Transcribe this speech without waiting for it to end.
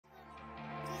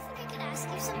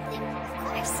ask you something? Of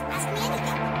course. Ask me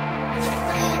anything.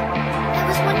 I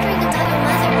was wondering about your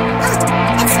mother.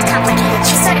 Oh, it's complicated.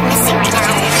 She's sort of missing right now.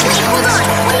 Wait, hold on.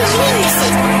 What do you mean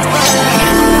missing?